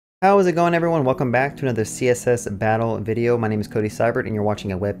How is it going, everyone? Welcome back to another CSS battle video. My name is Cody Seibert and you're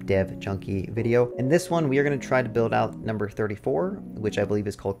watching a Web Dev Junkie video. In this one, we are going to try to build out number 34, which I believe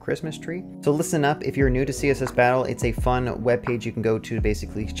is called Christmas Tree. So listen up, if you're new to CSS battle, it's a fun web page you can go to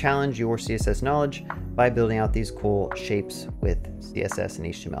basically challenge your CSS knowledge by building out these cool shapes with CSS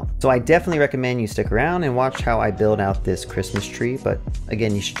and HTML. So I definitely recommend you stick around and watch how I build out this Christmas tree, but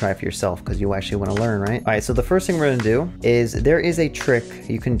again, you should try it for yourself because you actually want to learn, right? All right, so the first thing we're going to do is there is a trick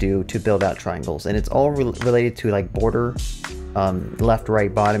you can do to build out triangles, and it's all related to like border, left,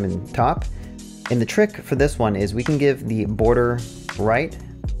 right, bottom, and top. And the trick for this one is we can give the border right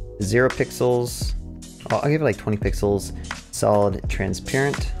 0 pixels. I'll give it like 20 pixels, solid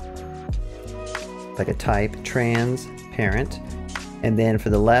transparent, like a type transparent. And then for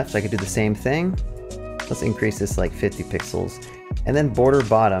the left, I could do the same thing. Let's increase this like 50 pixels. And then border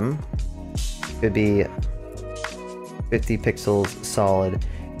bottom could be 50 pixels solid.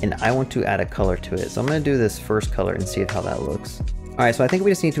 And I want to add a color to it. So I'm going to do this first color and see how that looks. All right, so I think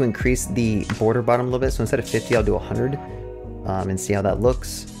we just need to increase the border bottom a little bit. So instead of 50, I'll do 100 and see how that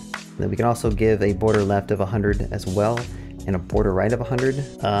looks. And then we can also give a border left of 100 as well and a border right of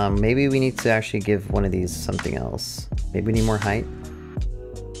 100. Maybe we need to actually give one of these something else. Maybe we need more height.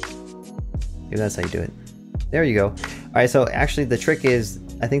 Maybe that's how you do it. There you go. All right, so actually the trick is,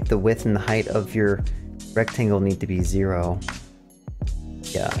 I think the width and the height of your rectangle need to be 0.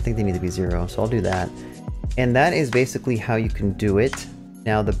 Yeah, I think they need to be 0, so I'll do that. And that is basically how you can do it.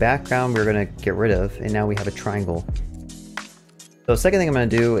 Now the background we're gonna get rid of, and now we have a triangle. So the second thing I'm gonna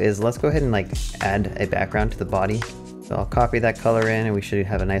do is let's go ahead and like add a background to the body. So I'll copy that color in and we should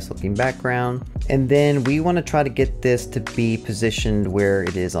have a nice looking background. And then we wanna try to get this to be positioned where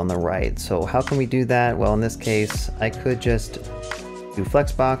it is on the right. So how can we do that? Well, in this case, I could just do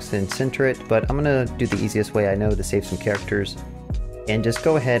flexbox and center it, but I'm gonna do the easiest way I know to save some characters. And just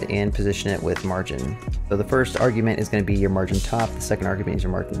go ahead and position it with margin. So the first argument is going to be your margin top, the second argument is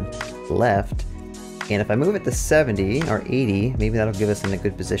your margin left. And if I move it to 70 or 80, maybe that'll give us in a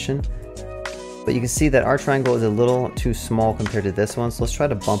good position. But you can see that our triangle is a little too small compared to this one, so let's try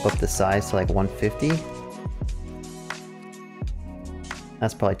to bump up the size to like 150.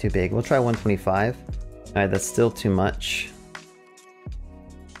 That's probably too big. We'll try 125. Alright, that's still too much.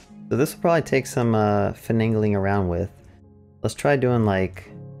 So this will probably take some finagling around with. Let's try doing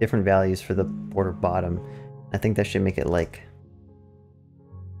like different values for the border bottom. I think that should make it like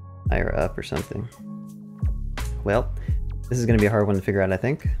higher up or something. Well, this is going to be a hard one to figure out, I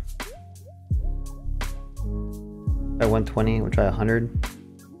think. Try 120, we'll try 100.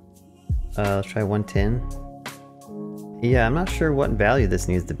 Let's try 110. Yeah, I'm not sure what value this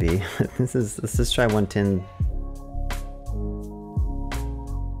needs to be. Let's just try 110.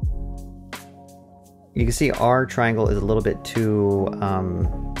 You can see our triangle is a little bit too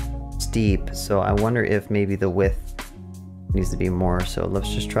steep, so I wonder if maybe the width needs to be more. So let's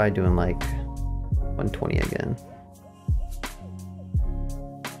just try doing like 120 again.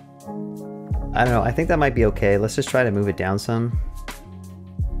 I don't know, I think that might be okay. Let's just try to move it down some.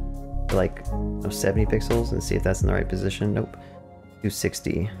 Like 70 pixels and see if that's in the right position. Nope.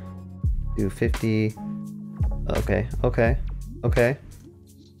 260. 250. Okay, okay, okay.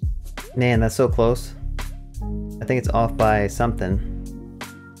 Man, that's so close. I think it's off by something.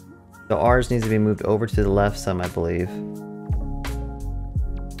 So ours needs to be moved over to the left some, I believe.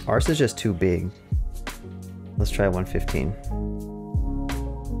 Ours is just too big. Let's try 115.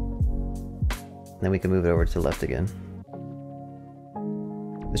 And then we can move it over to the left again.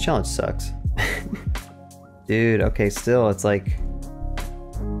 This challenge sucks. Dude, okay, still, it's like...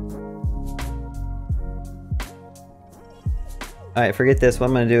 Alright, forget this. What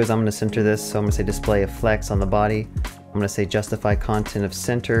I'm going to do is I'm going to center this. So I'm going to say display of flex on the body. I'm going to say justify content of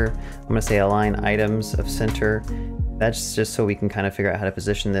center. I'm going to say align items of center. That's just so we can kind of figure out how to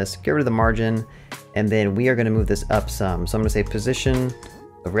position this. Get rid of the margin. And then we are going to move this up some. So I'm going to say position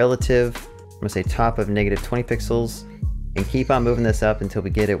of relative. I'm going to say top of negative 20 pixels. And keep on moving this up until we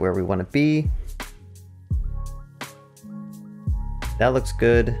get it where we want to be. That looks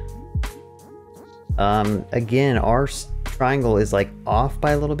good. Again, our triangle is like off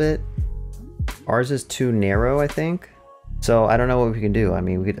by a little bit. Ours is too narrow, I think. So I don't know what we can do. I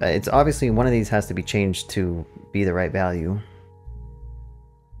mean, we could, it's obviously one of these has to be changed to be the right value.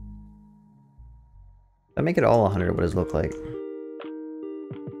 If I make it all 100, what does it look like?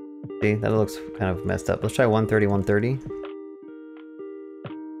 See, that looks kind of messed up. Let's try 130, 130.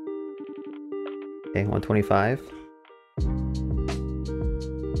 Okay, 125.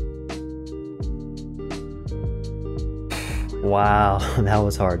 Wow, that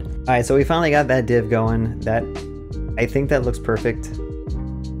was hard. All right, so we finally got that div going. I think that looks perfect.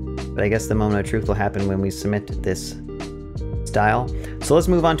 but I guess the moment of truth will happen when we submit this style. So let's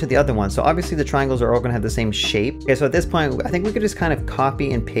move on to the other one. So obviously the triangles are all gonna have the same shape. Okay, so at this point, I think we could just kind of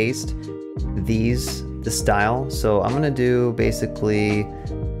copy and paste the style. So I'm gonna do basically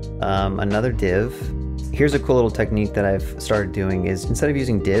another div. Here's a cool little technique that I've started doing is instead of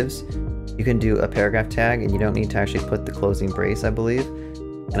using divs, you can do a paragraph tag and you don't need to actually put the closing brace, I believe.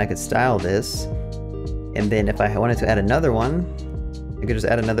 And I could style this. And then if I wanted to add another one, I could just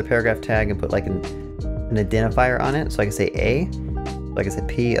add another paragraph tag and put like an identifier on it. So I can say A. So I can say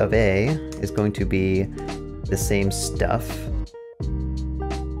P of A is going to be the same stuff.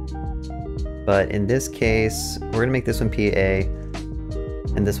 But in this case, we're gonna make this one P of A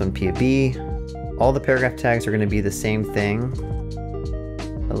and this one P of B. All the paragraph tags are gonna be the same thing.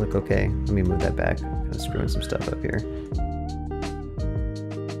 That look okay. Let me move that back. I'm kind of screwing some stuff up here.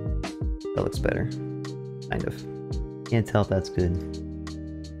 That looks better. Kind of. Can't tell if that's good.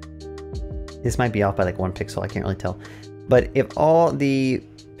 This might be off by like 1 pixel, I can't really tell. But if all the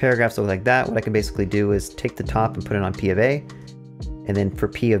paragraphs look like that, what I can basically do is take the top and put it on P of A. And then for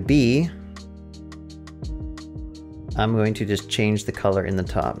P of B, I'm going to just change the color in the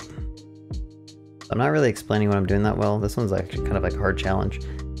top. I'm not really explaining what I'm doing that well. This one's actually kind of like a hard challenge.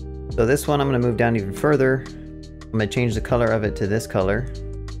 So this one I'm going to move down even further. I'm going to change the color of it to this color.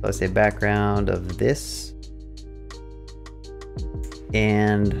 So let's say background of this.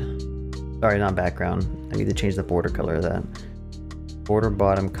 And, sorry, not background. I need to change the border color of that. Border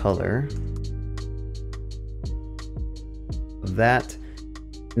bottom color of that.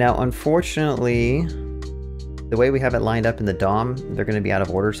 Now, unfortunately, the way we have it lined up in the DOM, they're going to be out of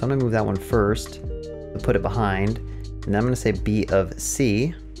order. So I'm going to move that one first and put it behind. And then I'm going to say B of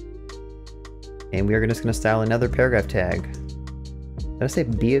C. And we are just going to style another paragraph tag. Did I say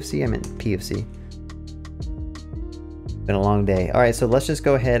B of C? I meant P of C. Been a long day. All right, so let's just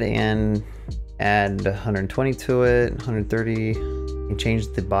go ahead and add 120 to it, 130, and change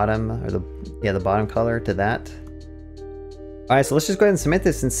the bottom, or the bottom color to that. All right, so let's just go ahead and submit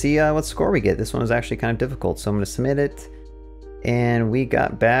this and see what score we get. This one was actually kind of difficult, so I'm going to submit it. And we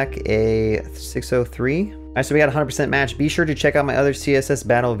got back a 603. All right, so we got a 100% match. Be sure to check out my other CSS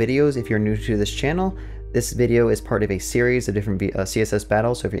battle videos if you're new to this channel. This video is part of a series of different CSS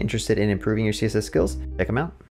battles, so if you're interested in improving your CSS skills, check them out.